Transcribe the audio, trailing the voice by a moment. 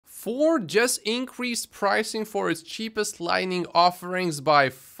Ford just increased pricing for its cheapest Lightning offerings by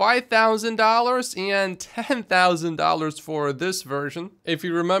 $5,000 and $10,000 for this version. If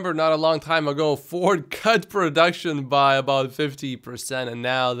you remember, not a long time ago, Ford cut production by about 50%, and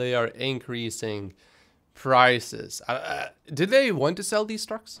now they are increasing prices. Did they want to sell these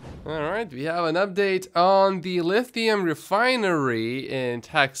trucks? All right, we have an update on the Lithium Refinery in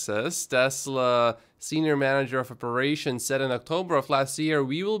Texas. Tesla Senior Manager of Operations said in October of last year,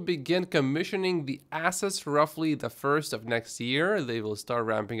 we will begin commissioning the assets roughly the first of next year. They will start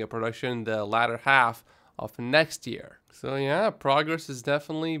ramping up production the latter half of next year. So yeah, progress is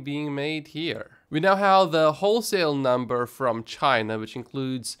definitely being made here. We now have the wholesale number from China, which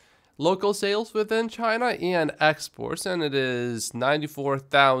includes local sales within China and exports, and it is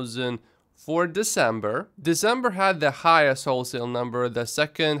 94,000 for December. December had the highest wholesale number. The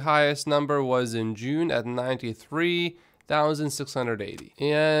second highest number was in June at 93,680.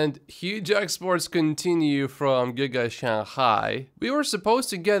 And huge exports continue from Giga Shanghai. We were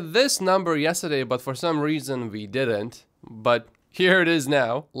supposed to get this number yesterday, but for some reason we didn't. But here it is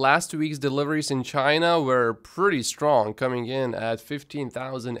now. Last week's deliveries in China were pretty strong, coming in at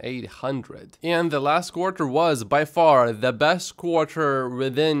 15,800. And the last quarter was by far the best quarter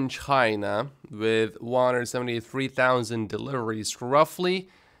within China, with 173,000 deliveries roughly.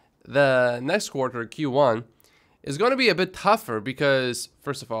 The next quarter, Q1, is going to be a bit tougher because,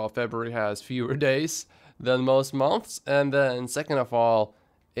 first of all, February has fewer days than most months. And then second of all,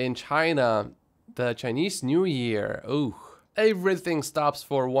 in China, the Chinese New Year, everything stops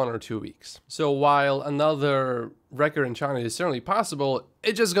for 1 or 2 weeks. So while another record in China is certainly possible,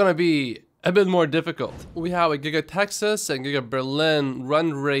 it's just gonna be a bit more difficult. We have a Giga Texas and Giga Berlin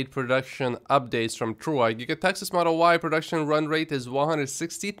run rate production updates from Troy. Giga Texas Model Y production run rate is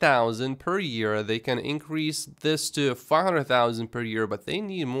 160,000 per year. They can increase this to 500,000 per year, but they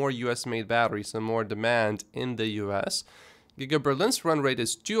need more US made batteries and more demand in the US. Giga Berlin's run rate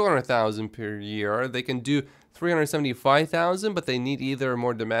is 200,000 per year. They can do 375,000, but they need either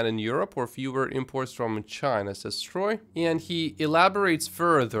more demand in Europe or fewer imports from China, says Troy. And he elaborates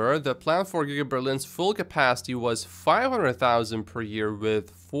further. The plan for Giga Berlin's full capacity was 500,000 per year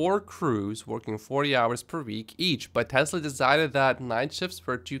with 4 crews working 40 hours per week each, but Tesla decided that night shifts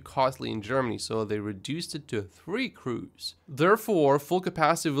were too costly in Germany, so they reduced it to 3 crews. Therefore, full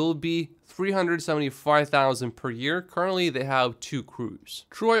capacity will be 375,000 per year. Currently, they have 2 crews.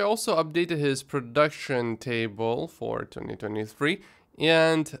 Troy also updated his production table for 2023,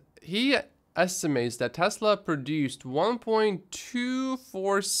 and he estimates that Tesla produced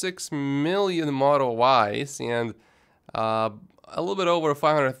 1.246 million Model Ys and a little bit over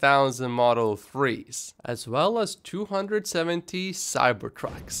 500,000 Model 3s, as well as 270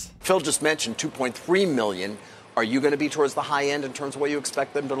 Cybertrucks. Phil just mentioned 2.3 million. Are you going to be towards the high end in terms of what you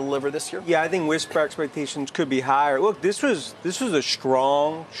expect them to deliver this year? Yeah, I think whisper expectations could be higher. Look, this was a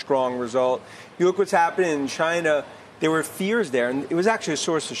strong result. You look what's happening in China. There were fears there, and it was actually a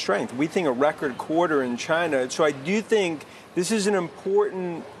source of strength. We think a record quarter in China. So I do think this is an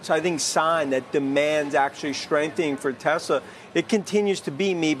important, sign that demand's actually strengthening for Tesla. It continues to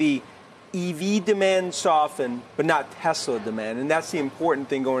be maybe EV demand soften, but not Tesla demand, and that's the important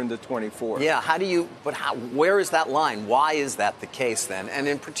thing going into 24. Yeah, where is that line? Why is that the case then? And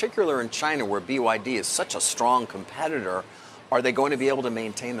in particular in China, where BYD is such a strong competitor, are they going to be able to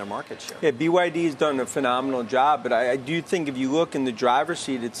maintain their market share? Yeah, BYD has done a phenomenal job, but I do think if you look in the driver's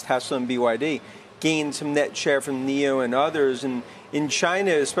seat, it's Tesla and BYD. Gained some net share from NIO and others, and in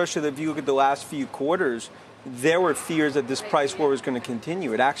China, especially if you look at the last few quarters, there were fears that this price war was going to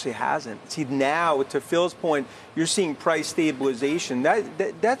continue. It actually hasn't. See, now, to Phil's point, you're seeing price stabilization.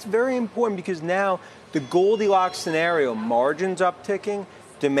 That's very important because now the Goldilocks scenario, margins upticking,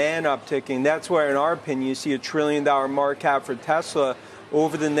 demand upticking, that's where, in our opinion, you see $1 trillion market cap for Tesla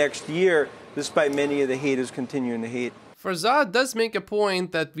over the next year, despite many of the haters continuing to hate. Farzad does make a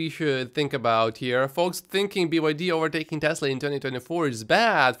point that we should think about here. Folks thinking BYD overtaking Tesla in 2024 is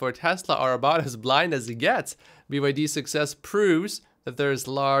bad for Tesla are about as blind as it gets. BYD's success proves that there is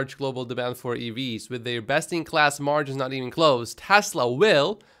large global demand for EVs. With their best-in-class margins not even close, Tesla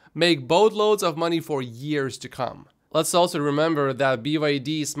will make boatloads of money for years to come. Let's also remember that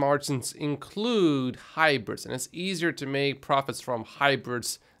BYD's margins include hybrids, and it's easier to make profits from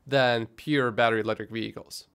hybrids than pure battery electric vehicles.